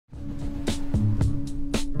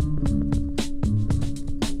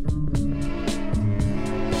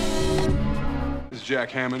Jack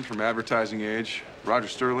Hammond from Advertising Age, Roger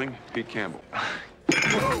Sterling, Pete Campbell.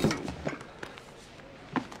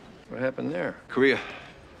 What happened there? Korea.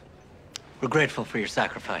 We're grateful for your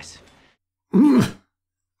sacrifice.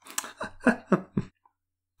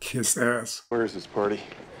 Kiss ass. Where is this party?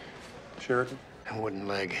 Sheraton? A wooden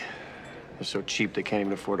leg. They're so cheap they can't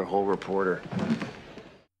even afford a whole reporter.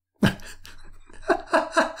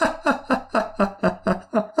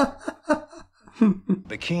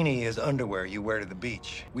 Bikini is underwear you wear to the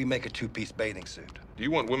beach. We make a two-piece bathing suit. Do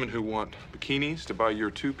you want women who want bikinis to buy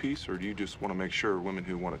your two-piece, or do you just want to make sure women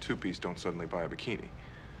who want a two-piece don't suddenly buy a bikini?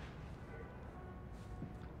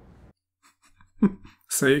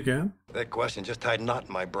 Say again. That question just tied a knot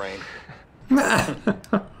in my brain. I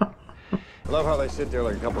love how they sit there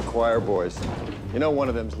like a couple of choir boys. You know one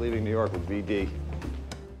of them's leaving New York with VD.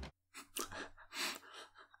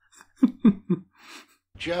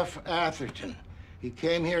 Jeff Atherton. He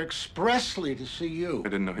came here expressly to see you. I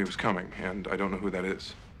didn't know he was coming, and I don't know who that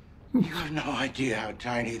is. You have no idea how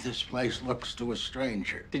tiny this place looks to a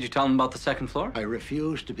stranger. Did you tell him about the second floor? I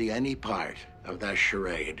refuse to be any part of that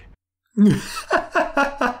charade.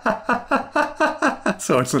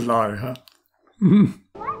 So it's a lie, huh?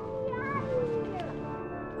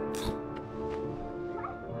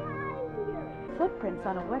 Footprints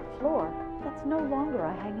on a wet floor. That's no longer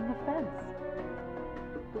a hanging offense.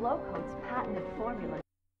 Glowcoat's patented formula.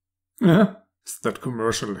 Is that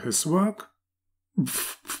commercial his work?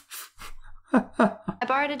 I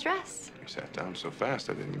borrowed a dress. You sat down so fast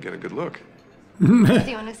I didn't get a good look. Do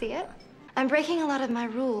you want to see it? I'm breaking a lot of my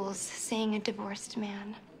rules, seeing a divorced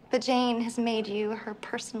man. But Jane has made you her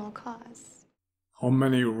personal cause. How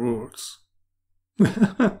many rules?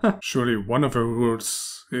 Surely one of the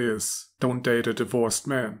rules is don't date a divorced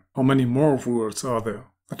man. How many more rules are there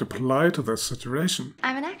that apply to this situation?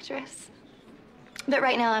 I'm an actress. But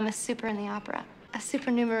right now I'm a super in the opera. A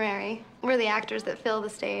supernumerary. We're the actors that fill the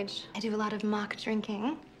stage. I do a lot of mock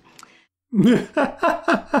drinking.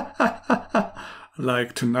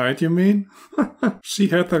 Like tonight, you mean? She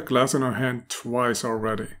had that glass in her hand twice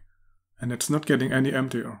already. And it's not getting any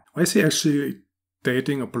emptier. Why is he actually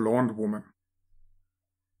dating a blonde woman?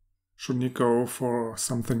 Shouldn't he go for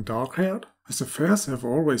something dark-haired? His affairs have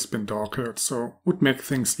always been dark-haired, so would make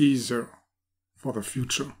things easier for the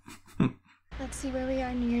future. Let's see where we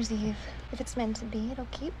are New Year's Eve. If it's meant to be, it'll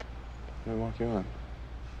keep. Can I walk you on?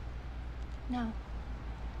 No.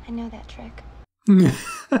 I know that trick.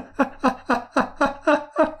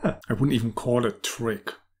 I wouldn't even call it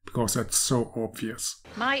trick, because that's so obvious.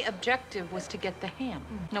 My objective was to get the ham.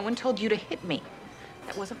 No one told you to hit me.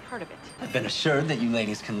 That wasn't part of it. I've been assured that you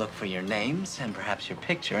ladies can look for your names and perhaps your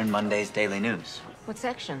picture in Monday's Daily News. What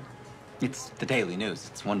section? It's the Daily News.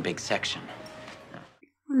 It's one big section.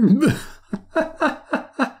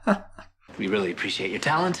 We really appreciate your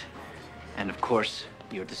talent and, of course,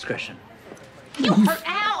 your discretion. You hurt!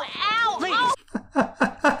 Ow! Ow! Please!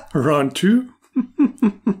 Round 2?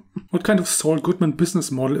 What kind of Saul Goodman business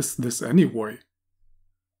model is this anyway?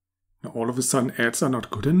 Now all of a sudden ads are not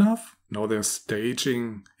good enough? Now they're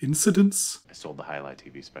staging incidents? I sold the highlight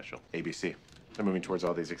TV special, ABC. They're moving towards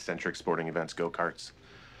all these eccentric sporting events, go-karts.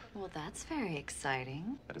 Well, that's very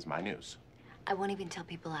exciting. That is my news. I won't even tell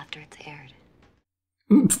people after it's aired.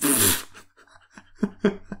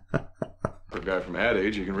 For a guy from Ad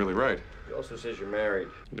Age, you can really write. He also says you're married.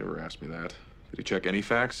 You never asked me that. Did he check any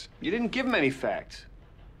facts? You didn't give him any facts.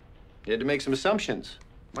 You had to make some assumptions.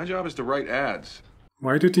 My job is to write ads.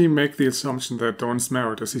 Why did he make the assumption that Dawn's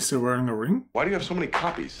married? Is he still wearing a ring? Why do you have so many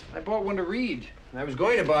copies? I bought one to read. And I was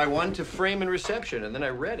going to buy one to frame in reception, and then I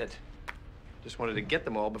read it. Just wanted to get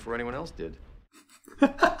them all before anyone else did.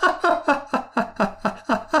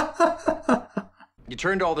 You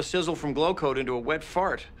turned all the sizzle from Glowcoat into a wet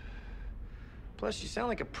fart. Plus, you sound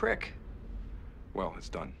like a prick. Well, it's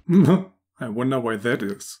done. I wonder why that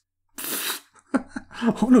is.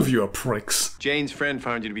 All of you are pricks. Jane's friend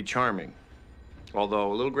found you to be charming.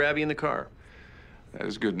 Although a little grabby in the car. That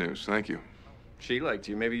is good news. Thank you. She liked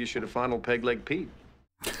you. Maybe you should have fondled Peg Leg Pete.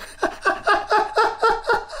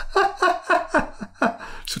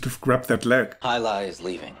 Should have grabbed that leg. Hyla is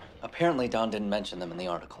leaving. Apparently Don didn't mention them in the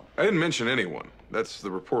article. I didn't mention anyone. That's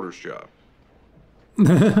the reporter's job.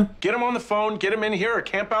 Get him on the phone, get him in here, or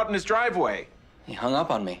camp out in his driveway. He hung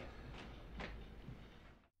up on me.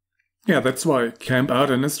 Yeah, that's why. Camp out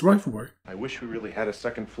in his driveway. I wish we really had a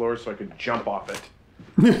second floor so I could jump off it.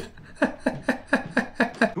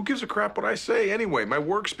 Who gives a crap what I say anyway? My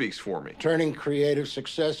work speaks for me. Turning creative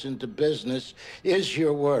success into business is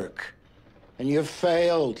your work. And you've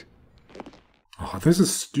failed. Oh, this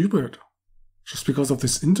is stupid. Just because of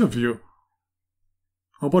this interview.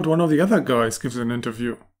 How about one of the other guys gives an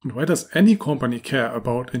interview? And why does any company care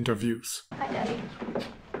about interviews? Hi, Daddy.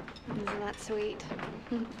 Isn't that sweet?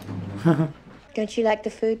 Don't you like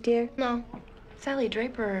the food, dear? No. Sally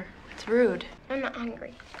Draper, it's rude. I'm not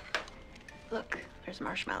hungry. Look, there's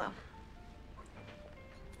marshmallow.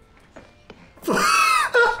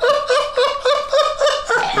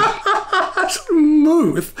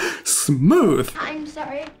 Smooth! Smooth! I'm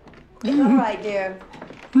sorry. It's all right, dear.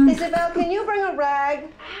 Isabel, can you bring a rag?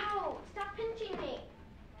 Ow! Stop pinching me.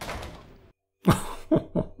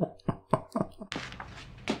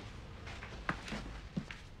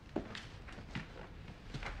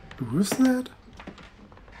 Who is that?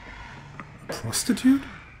 A prostitute?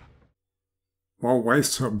 Wow, why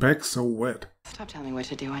is her back so wet? Stop telling me what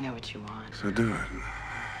to do. I know what you want. So do it.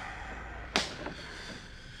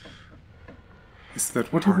 Is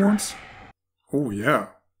that what he wants? Oh yeah,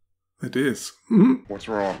 it is. What's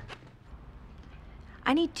wrong?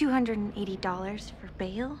 I need $280 for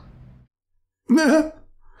bail.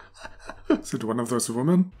 Is it one of those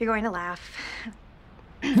women? You're going to laugh.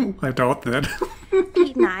 I doubt that.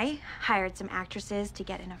 Pete and I hired some actresses to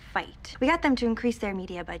get in a fight. We got them to increase their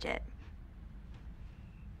media budget.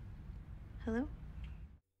 Hello?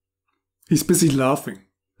 He's busy laughing.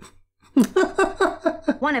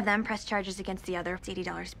 One of them pressed charges against the other. It's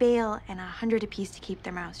 $80 bail and $100 apiece to keep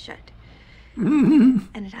their mouths shut. And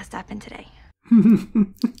it has to happen today.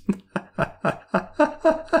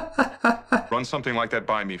 Run something like that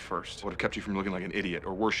by me first. Would have kept you from looking like an idiot,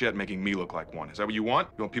 or worse yet, making me look like one. Is that what you want?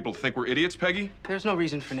 You want people to think we're idiots, Peggy? There's no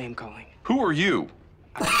reason for name calling. Who are you?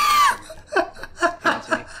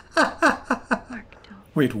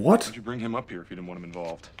 Wait, what? Why'd you bring him up here if you didn't want him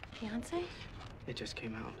involved? Fiance? It just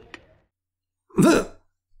came out.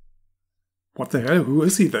 What the hell? Who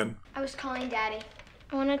is he then? I was calling Daddy.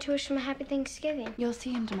 I wanted to wish him a happy Thanksgiving. You'll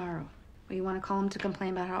see him tomorrow. Will you want to call him to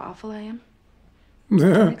complain about how awful I am?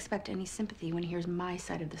 Yeah. Don't expect any sympathy when he hears my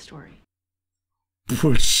side of the story.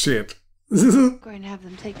 Bullshit. I'm going to have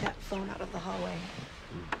them take that phone out of the hallway.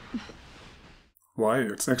 Why?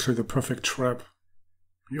 It's actually the perfect trap.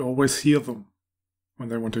 You always hear them when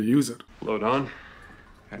they want to use it. Load on.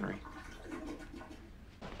 Henry.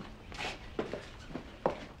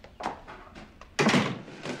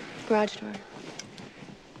 Garage door.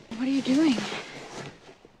 What are you doing?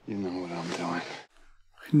 You know what I'm doing.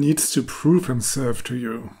 He needs to prove himself to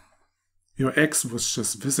you. Your ex was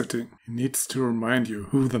just visiting. He needs to remind you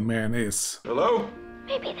who the man is. Hello?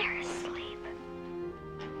 Maybe they're asleep.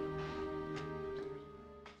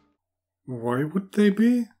 Why would they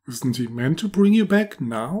be? Isn't he meant to bring you back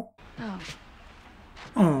now? Oh.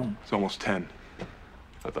 Oh. It's almost 10.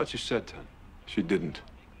 I thought you said 10. She didn't.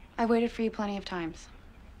 I waited for you plenty of times.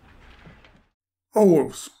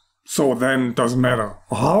 Oh, so then doesn't matter.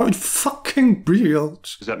 How fucking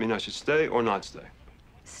brilliant. Does that mean I should stay or not stay?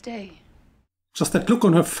 Stay. Just that look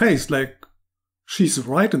on her face, like she's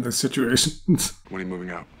right in this situation. When are you moving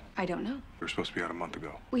out? I don't know. You were supposed to be out a month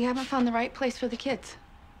ago. We haven't found the right place for the kids.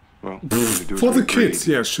 Well, what we're gonna do is For the we agreed, kids,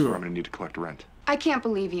 yeah, or sure. I'm gonna need to collect rent. I can't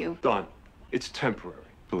believe you. Done. It's temporary.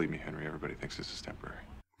 Believe me, Henry, everybody thinks this is temporary.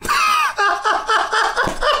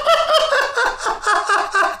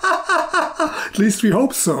 At least we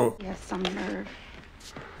hope so. He has some nerve.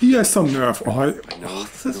 He has some nerve. Oh, I know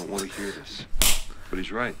you don't want to hear this, but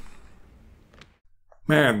he's right.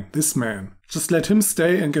 Man, this man. Just let him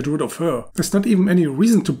stay and get rid of her. There's not even any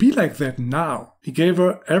reason to be like that now. He gave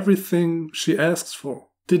her everything she asks for.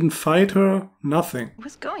 Didn't fight her, nothing. It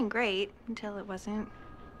was going great until it wasn't.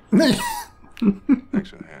 Thanks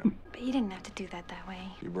for the hand. But you didn't have to do that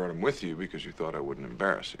way. You brought him with you because you thought I wouldn't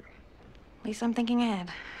embarrass you. At least I'm thinking ahead.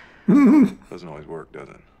 Doesn't always work, does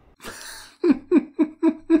it?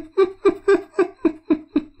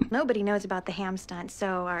 Nobody knows about the ham stunt,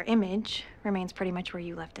 so our image remains pretty much where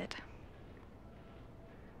you left it.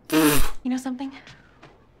 You know something?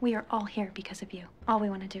 We are all here because of you. All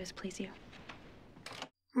we want to do is please you.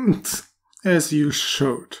 As you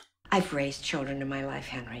should. I've raised children in my life,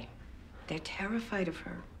 Henry. They're terrified of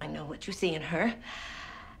her. I know what you see in her,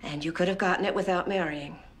 and you could have gotten it without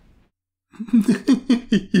marrying.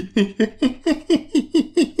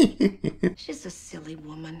 She's a silly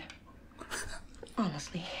woman.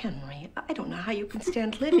 Honestly, Henry, I don't know how you can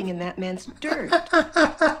stand living in that man's dirt.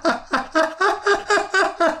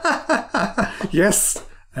 Yes,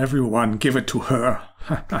 everyone, give it to her.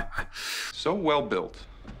 So well built.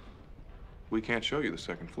 We can't show you the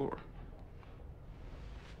second floor.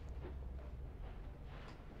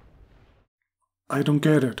 I don't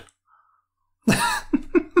get it.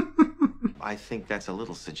 I think that's a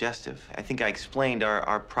little suggestive. I think I explained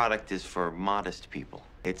our product is for modest people.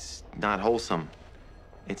 It's not wholesome.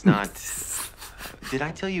 It's not... Did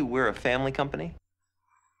I tell you we're a family company?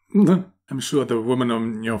 I'm sure the women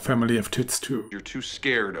in your family have tits too. You're too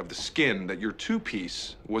scared of the skin that your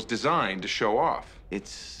two-piece was designed to show off.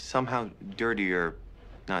 It's somehow dirtier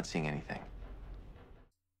not seeing anything.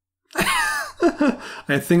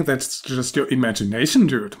 I think that's just your imagination,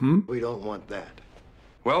 dude. We don't want that.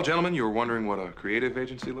 Well, gentlemen, you were wondering what a creative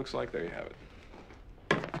agency looks like? There you have it.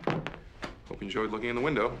 Hope you enjoyed looking in the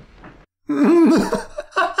window.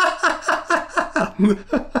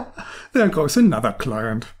 There goes another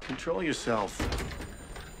client. Control yourself.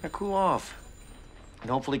 Now cool off.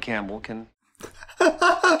 And hopefully Campbell can...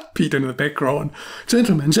 Pete in the background.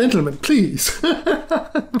 Gentlemen, gentlemen, please.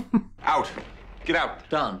 Out. Get out.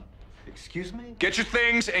 Done. Excuse me? Get your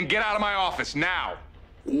things and get out of my office now.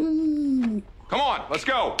 Ooh. Come on, let's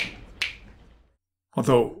go.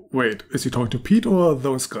 Although, wait, is he talking to Pete or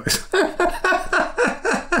those guys?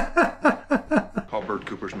 Call Bert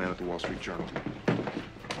Cooper's man at the Wall Street Journal.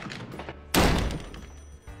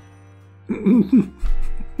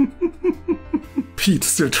 Pete's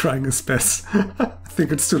still trying his best. I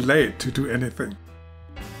think it's too late to do anything.